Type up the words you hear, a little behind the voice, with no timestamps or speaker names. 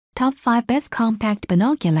Top 5 Best Compact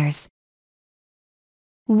Binoculars.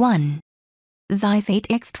 1. Zeiss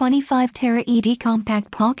 8x25 Terra ED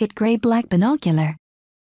Compact Pocket Gray Black Binocular.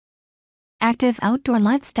 Active outdoor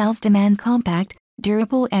lifestyles demand compact,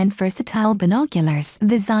 durable and versatile binoculars.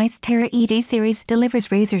 The Zeiss Terra ED series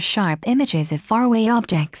delivers razor-sharp images of faraway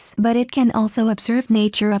objects, but it can also observe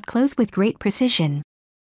nature up close with great precision.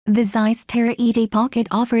 The Zeiss Terra ED Pocket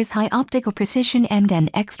offers high optical precision and an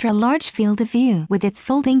extra-large field of view. With its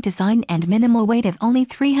folding design and minimal weight of only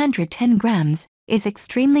 310 grams, is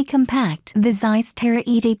extremely compact. The Zeiss Terra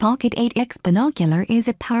ED Pocket 8X binocular is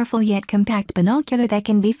a powerful yet compact binocular that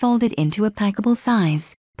can be folded into a packable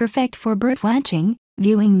size, perfect for birdwatching,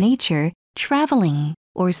 viewing nature, traveling,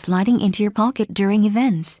 or sliding into your pocket during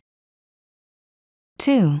events.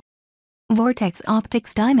 2. Vortex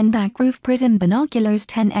Optics Diamondback Roof Prism Binoculars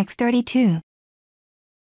 10x32.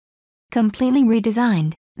 Completely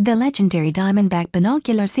redesigned, the legendary Diamondback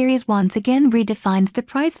Binocular series once again redefines the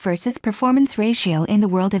price versus performance ratio in the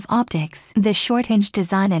world of optics. The short-hinge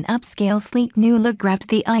design and upscale sleek new look grabs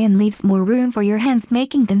the eye and leaves more room for your hands,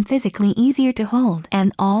 making them physically easier to hold.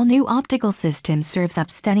 An all-new optical system serves up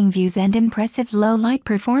stunning views and impressive low-light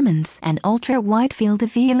performance. An ultra-wide field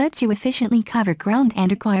of view lets you efficiently cover ground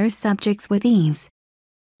and acquire subjects with ease.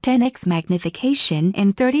 10x magnification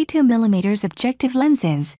and 32mm objective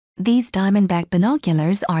lenses. These Diamondback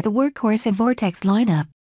binoculars are the workhorse of Vortex lineup.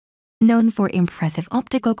 Known for impressive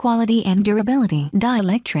optical quality and durability,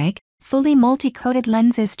 dielectric, fully multi-coated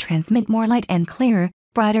lenses transmit more light and clearer,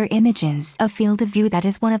 brighter images. A field of view that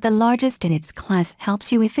is one of the largest in its class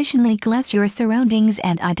helps you efficiently glass your surroundings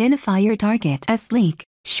and identify your target. A sleek,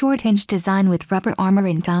 short-hinge design with rubber armor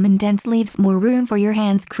and diamond dents leaves more room for your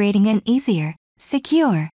hands, creating an easier,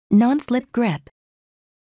 secure, non-slip grip.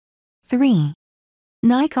 3.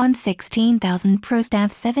 Nikon 16000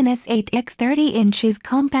 PROSTAFF 7S 8x 30 inches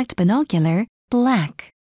Compact Binocular, Black.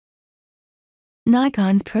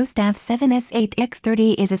 Nikon's PROSTAFF 7S 8x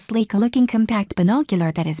 30 is a sleek-looking compact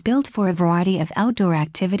binocular that is built for a variety of outdoor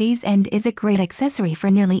activities and is a great accessory for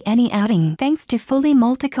nearly any outing. Thanks to fully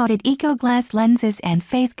multi-coated eco-glass lenses and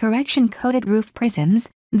phase correction-coated roof prisms,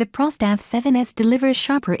 the PROSTAFF 7S delivers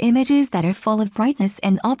sharper images that are full of brightness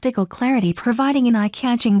and optical clarity, providing an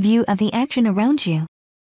eye-catching view of the action around you.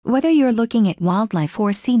 Whether you're looking at wildlife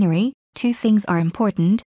or scenery, two things are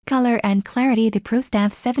important: color and clarity. The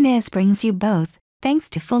PROSTAFF 7S brings you both, thanks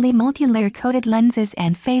to fully multi-layer coated lenses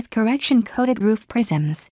and phase correction coated roof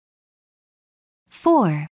prisms.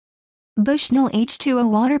 4. Bushnell H2O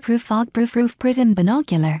Waterproof Fogproof Roof Prism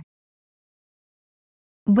Binocular.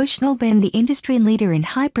 Bushnell been the industry leader in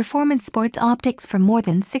high-performance sports optics for more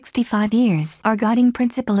than 65 years. Our guiding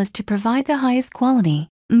principle is to provide the highest quality,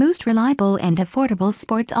 most reliable and affordable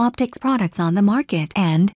sports optics products on the market,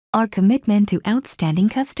 and our commitment to outstanding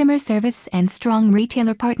customer service and strong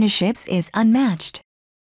retailer partnerships is unmatched.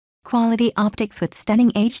 Quality optics with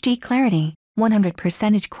stunning HD clarity,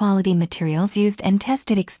 100% quality materials used and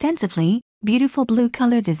tested extensively, beautiful blue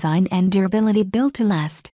color design and durability built to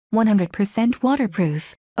last, 100%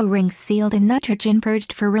 waterproof, O-rings sealed and nitrogen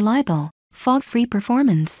purged for reliable, fog-free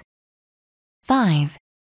performance. 5.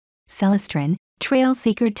 Celestron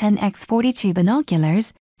TrailSeeker 10x42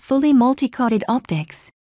 Binoculars, fully multi-coated optics.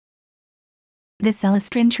 The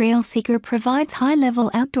Celestron TrailSeeker provides high-level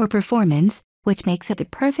outdoor performance, which makes it the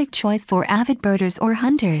perfect choice for avid birders or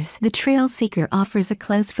hunters. The TrailSeeker offers a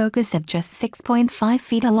close focus of just 6.5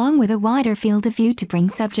 feet along with a wider field of view to bring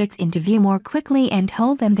subjects into view more quickly and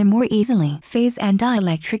hold them there more easily. Phase and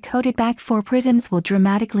dielectric coated back 4 prisms will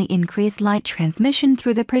dramatically increase light transmission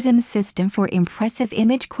through the prism system for impressive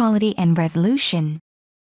image quality and resolution.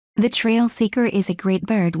 The TrailSeeker is a great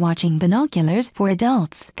bird-watching binoculars for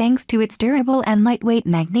adults thanks to its durable and lightweight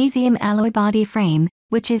magnesium alloy body frame,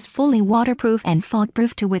 which is fully waterproof and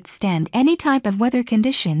fog-proof to withstand any type of weather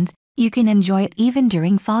conditions. You can enjoy it even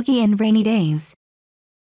during foggy and rainy days.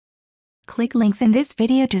 Click links in this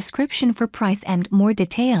video description for price and more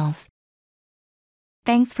details.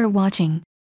 Thanks for watching.